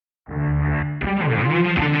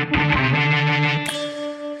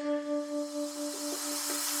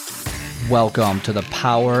Welcome to the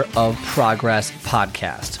Power of Progress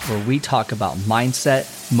podcast, where we talk about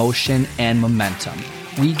mindset, motion, and momentum.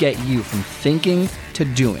 We get you from thinking to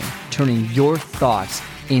doing, turning your thoughts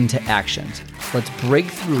into actions. Let's break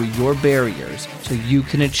through your barriers so you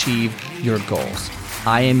can achieve your goals.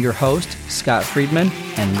 I am your host, Scott Friedman,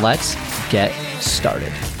 and let's get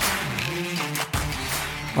started.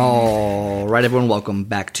 All right, everyone, welcome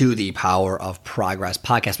back to the Power of Progress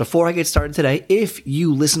podcast. Before I get started today, if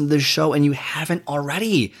you listen to this show and you haven't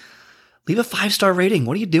already, leave a 5-star rating.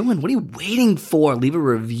 What are you doing? What are you waiting for? Leave a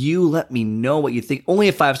review. Let me know what you think. Only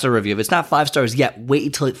a 5-star review. If it's not 5 stars yet, wait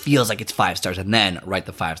until it feels like it's 5 stars and then write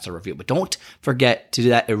the 5-star review. But don't forget to do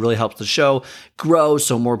that. It really helps the show grow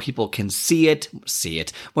so more people can see it,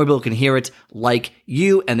 more people can hear it like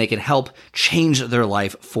you, and they can help change their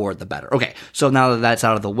life for the better. Okay, so now that that's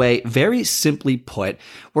out of the way, very simply put,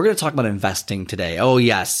 we're going to talk about investing today. Oh,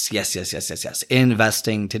 yes.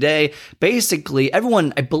 Investing today. Basically,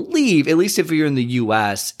 everyone, I believe, at least if you're in the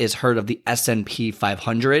US, is heard of the S&P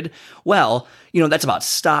 500. Well, that's about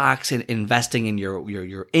stocks and investing in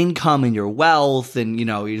your income and your wealth, and,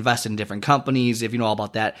 you invest in different companies, if you know all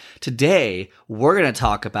about that. Today, we're going to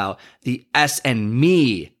talk about the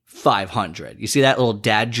S&ME 500. You see that little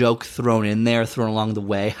dad joke thrown along the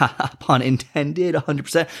way? Pun intended,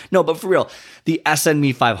 100%. No, but for real, the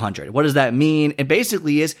S&ME 500. What does that mean? It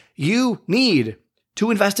basically is you need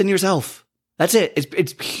to invest in yourself. That's it.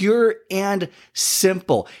 It's pure and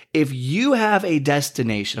simple. If you have a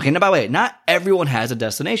destination, okay, now, by the way, not everyone has a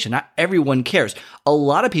destination. Not everyone cares. A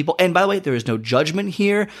lot of people, and by the way, there is no judgment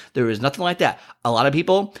here. There is nothing like that. A lot of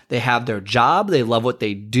people, they have their job, they love what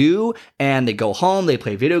they do, and they go home, they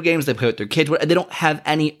play video games, they play with their kids, they don't have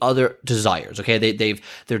any other desires, okay?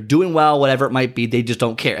 They're doing well, whatever it might be, they just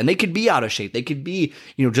don't care. And they could be out of shape. They could be,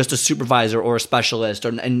 just a supervisor or a specialist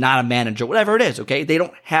and not a manager, whatever it is, okay? They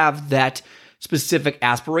don't have that specific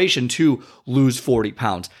aspiration to lose 40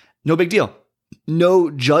 pounds. No big deal.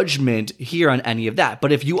 No judgment here on any of that.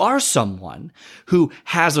 But if you are someone who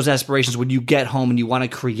has those aspirations when you get home and you want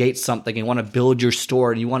to create something and want to build your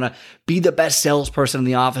store and you want to be the best salesperson in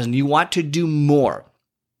the office and you want to do more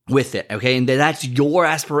with it, okay? And that's your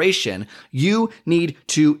aspiration. You need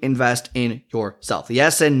to invest in yourself. The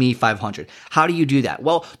S&ME 500. How do you do that?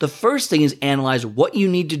 Well, the first thing is analyze what you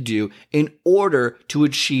need to do in order to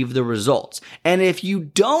achieve the results. And if you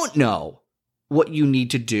don't know what you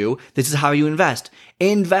need to do, this is how you invest.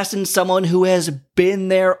 Invest in someone who has been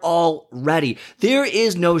there already. There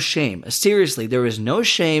is no shame. Seriously, there is no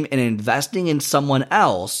shame in investing in someone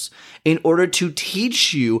else in order to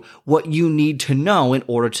teach you what you need to know in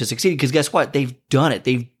order to succeed. Because guess what? They've done it.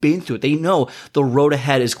 They've been through it. They know the road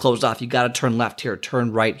ahead is closed off. You got to turn left here,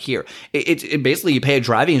 turn right here. It basically, you pay a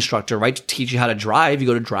driving instructor, right, to teach you how to drive. You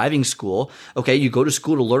go to driving school. Okay, you go to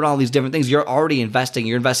school to learn all these different things. You're already investing.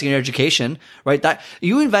 You're investing in your education, right? That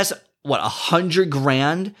you invest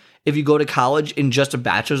 $100,000 if you go to college in just a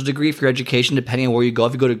bachelor's degree for your education, depending on where you go.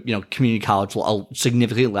 If you go to, community college, well,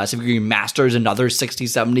 significantly less. If you're your master's, another 60,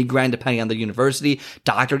 70 grand, depending on the university,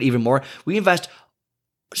 doctorate, even more. We invest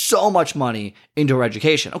so much money into our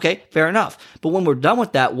education. Okay, fair enough. But when we're done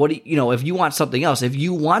with that, if you want something else, if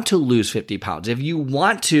you want to lose 50 pounds, if you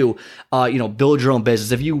want to, build your own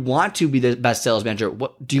business, if you want to be the best sales manager,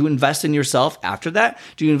 what do you invest in yourself after that?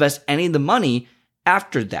 Do you invest any of the money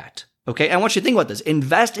after that? Okay, I want you to think about this.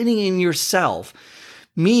 Investing in yourself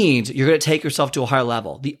means you're going to take yourself to a higher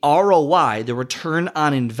level. The ROI, the return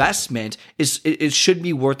on investment, it should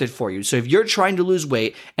be worth it for you. So if you're trying to lose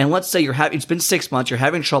weight, and let's say it's been 6 months, you're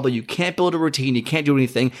having trouble, you can't build a routine, you can't do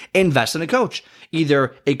anything, invest in a coach.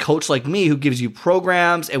 Either a coach like me who gives you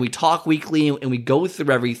programs and we talk weekly and we go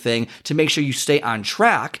through everything to make sure you stay on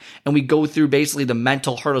track, and we go through basically the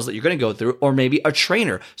mental hurdles that you're going to go through, or maybe a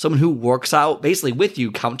trainer, someone who works out basically with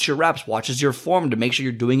you, counts your reps, watches your form to make sure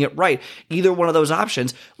you're doing it right. Either one of those options,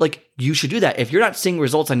 you should do that. If you're not seeing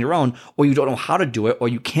results on your own, or you don't know how to do it, or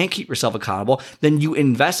you can't keep yourself accountable, then you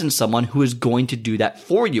invest in someone who is going to do that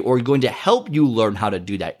for you, or going to help you learn how to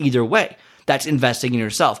do that. Either way, that's investing in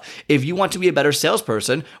yourself. If you want to be a better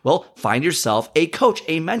salesperson, well, find yourself a coach,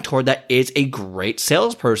 a mentor that is a great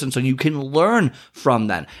salesperson so you can learn from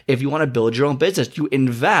them. If you want to build your own business, you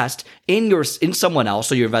invest in someone else,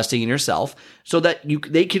 so you're investing in yourself so that you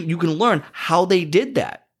can learn how they did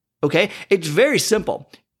that. Okay? It's very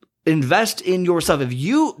simple. Invest in yourself. If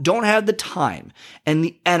you don't have the time and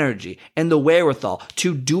the energy and the wherewithal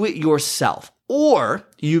to do it yourself, or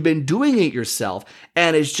you've been doing it yourself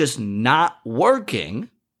and it's just not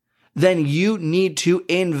working, then you need to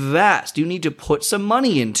invest. You need to put some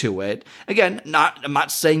money into it. Again, I'm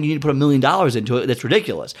not saying you need to put $1 million into it. That's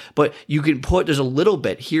ridiculous. But you can there's a little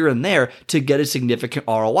bit here and there to get a significant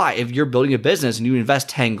ROI. If you're building a business and you invest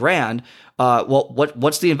 10 grand,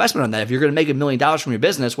 what's the investment on that? If you're going to make $1 million from your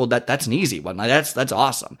business, well, that's an easy one. Like, that's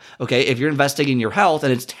awesome. Okay. If you're investing in your health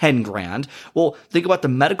and it's 10 grand, well, think about the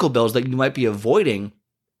medical bills that you might be avoiding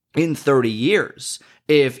in 30 years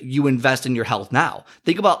if you invest in your health now.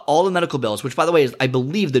 Think about all the medical bills, which, by the way, is, I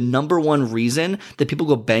believe, the number one reason that people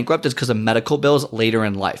go bankrupt is because of medical bills later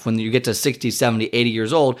in life. When you get to 60, 70, 80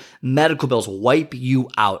 years old, medical bills wipe you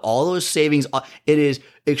out. All those savings, it is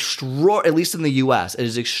at least in the US, it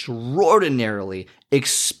is extraordinarily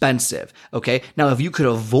expensive. Okay. Now, if you could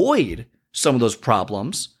avoid some of those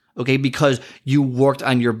problems, okay, because you worked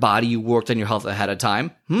on your body, you worked on your health ahead of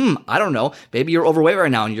time. I don't know. Maybe you're overweight right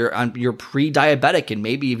now and you're pre-diabetic, and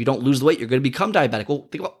maybe if you don't lose the weight, you're going to become diabetic. Well,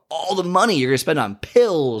 think about all the money you're going to spend on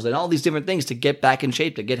pills and all these different things to get back in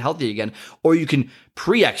shape, to get healthy again. Or you can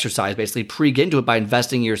pre-exercise, basically pre-get into it by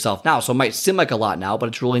investing in yourself now. So it might seem like a lot now, but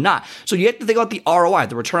it's really not. So you have to think about the ROI,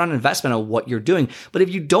 the return on investment of what you're doing. But if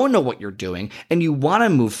you don't know what you're doing and you want to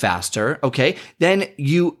move faster, okay, then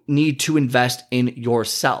you need to invest in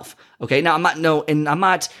yourself. Okay. Now I'm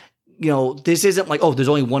not, this isn't like, oh, there's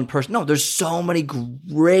only one person. No, there's so many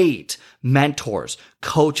great mentors,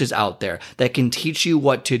 coaches out there that can teach you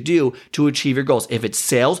what to do to achieve your goals. If it's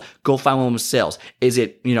sales, go find one with sales. Is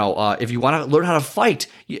it, if you want to learn how to fight,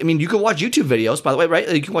 you can watch YouTube videos, by the way, right?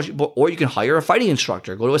 You can watch, or you can hire a fighting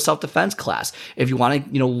instructor, go to a self-defense class. If you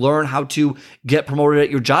want to, learn how to get promoted at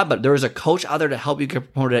your job, but there is a coach out there to help you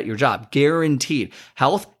get promoted at your job. Guaranteed.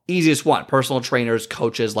 Health, easiest one. Personal trainers,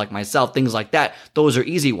 coaches like myself, things like that. Those are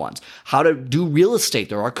easy ones. How to do real estate.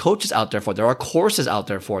 There are coaches out there for it. There are courses out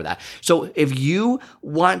there for that. So if you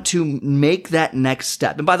want to make that next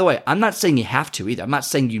step, and by the way, I'm not saying you have to either. I'm not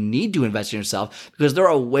saying you need to invest in yourself, because there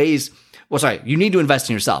are ways. You need to invest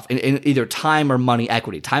in yourself in either time or money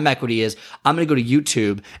equity. Time equity is, I'm going to go to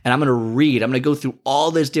YouTube and I'm going to read. I'm going to go through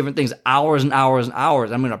all these different things, hours and hours and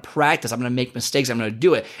hours. I'm going to practice. I'm going to make mistakes. I'm going to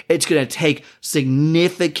do it. It's going to take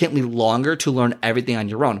significantly longer to learn everything on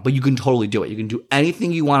your own, but you can totally do it. You can do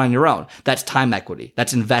anything you want on your own. That's time equity.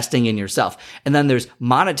 That's investing in yourself. And then there's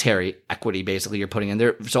monetary equity, basically, you're putting in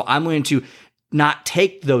there. So I'm going to not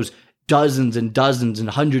take those dozens and dozens and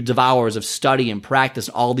hundreds of hours of study and practice,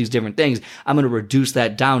 all these different things. I'm going to reduce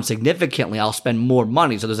that down significantly. I'll spend more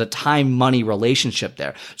money. So there's a time-money relationship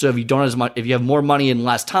there. So if you have more money and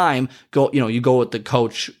less time, you go with the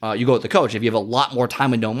coach. If you have a lot more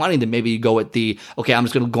time and no money, then maybe you go with I'm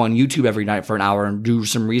just going to go on YouTube every night for an hour and do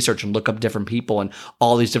some research and look up different people and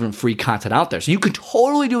all these different free content out there. So you can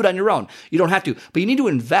totally do it on your own. You don't have to, but you need to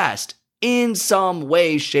invest in some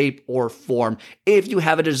way, shape, or form if you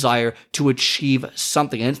have a desire to achieve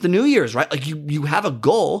something. And it's the New Year's, right? Like you have a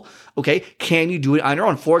goal, okay? Can you do it on your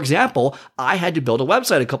own? For example, I had to build a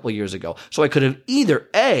website a couple of years ago. So I could have either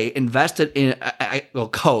invested in a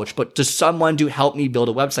coach, but to someone to help me build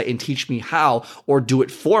a website and teach me how, or do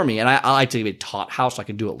it for me. And I like to be taught how so I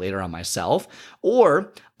can do it later on myself.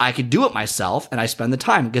 Or I could do it myself and I spend the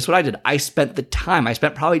time. Guess what I did? I spent the time. I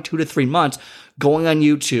spent probably 2 to 3 months going on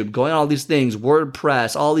YouTube, going on all these things,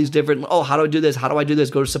 WordPress, all these different, how do I do this? How do I do this?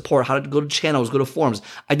 Go to support, how to go to channels, go to forums.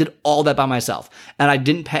 I did all that by myself. And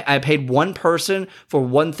I paid one person for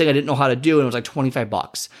one thing I didn't know how to do. And it was like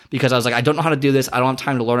 $25 because I was like, I don't know how to do this. I don't have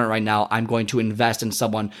time to learn it right now. I'm going to invest in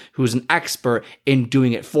someone who's an expert in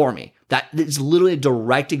doing it for me. That is literally a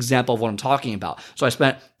direct example of what I'm talking about. So I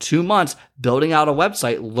spent 2 months building out a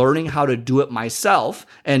website, learning how to do it myself.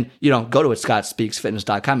 And, go to it,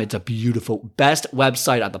 scottspeaksfitness.com. It's a beautiful, best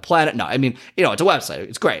website on the planet. No, it's a website.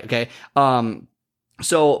 It's great. Okay.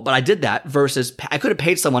 But I did that versus I could have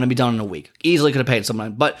paid someone and be done in a week. Easily could have paid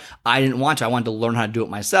someone, but I didn't want to. I wanted to learn how to do it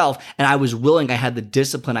myself. And I was willing. I had the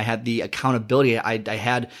discipline. I had the accountability. I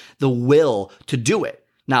had the will to do it.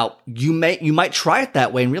 Now, you might try it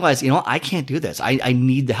that way and realize, I can't do this. I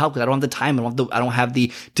need the help because I don't have the time. I don't have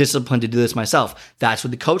the discipline to do this myself. That's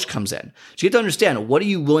where the coach comes in. So you have to understand, what are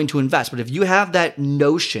you willing to invest? But if you have that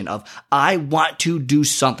notion of, I want to do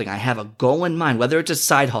something, I have a goal in mind, whether it's a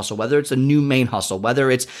side hustle, whether it's a new main hustle, whether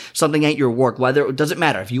it's something at your work, it doesn't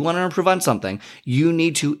matter. If you want to improve on something, you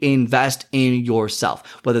need to invest in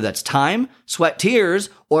yourself, whether that's time, sweat, tears,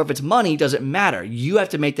 or if it's money, doesn't matter. You have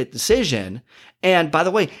to make that decision. And by the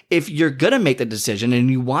way, if you're going to make the decision and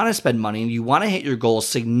you want to spend money and you want to hit your goals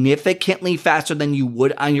significantly faster than you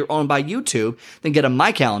would on your own by YouTube, then get on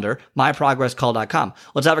my calendar, myprogresscall.com.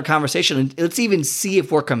 Let's have a conversation and let's even see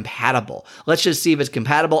if we're compatible. Let's just see if it's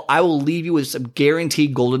compatible. I will leave you with some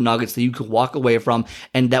guaranteed golden nuggets that you can walk away from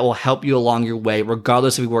and that will help you along your way,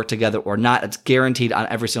 regardless if we work together or not. It's guaranteed on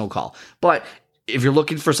every single call. But if you're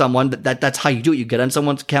looking for someone, that's how you do it. You get on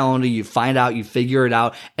someone's calendar, you find out, you figure it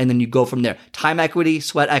out, and then you go from there. Time equity,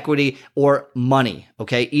 sweat equity, or money,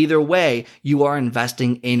 okay? Either way, you are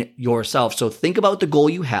investing in yourself. So think about the goal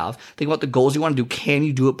you have. Think about the goals you want to do. Can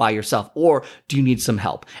you do it by yourself, or do you need some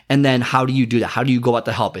help? And then how do you do that? How do you go about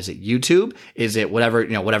the help? Is it YouTube? Is it whatever,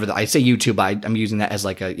 I say YouTube, I'm using that as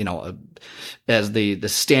like as the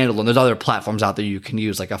standalone. There's other platforms out there you can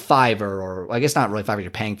use, like a Fiverr, or I guess not really Fiverr,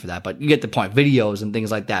 you're paying for that, but you get the point. Videos and things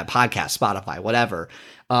like that, podcasts, Spotify, whatever.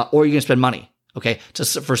 Or you're going to spend money, okay,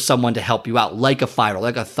 for someone to help you out, like a Fiverr,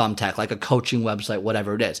 like a Thumbtack, like a coaching website,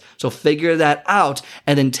 whatever it is. So figure that out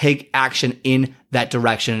and then take action in that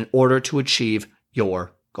direction in order to achieve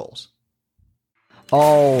your goals.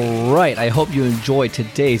 All right. I hope you enjoyed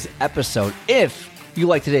today's episode. If you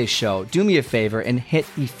like today's show, do me a favor and hit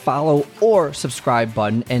the follow or subscribe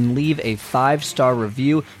button and leave a 5-star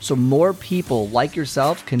review so more people like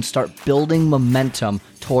yourself can start building momentum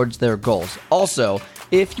towards their goals. Also,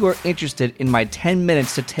 if you are interested in my 10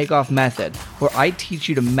 minutes to take off method, where I teach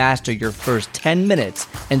you to master your first 10 minutes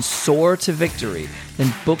and soar to victory,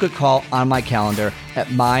 then book a call on my calendar at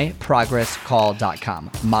myprogresscall.com.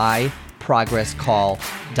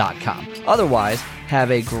 myprogresscall.com. Otherwise, have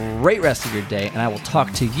a great rest of your day, and I will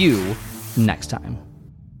talk to you next time.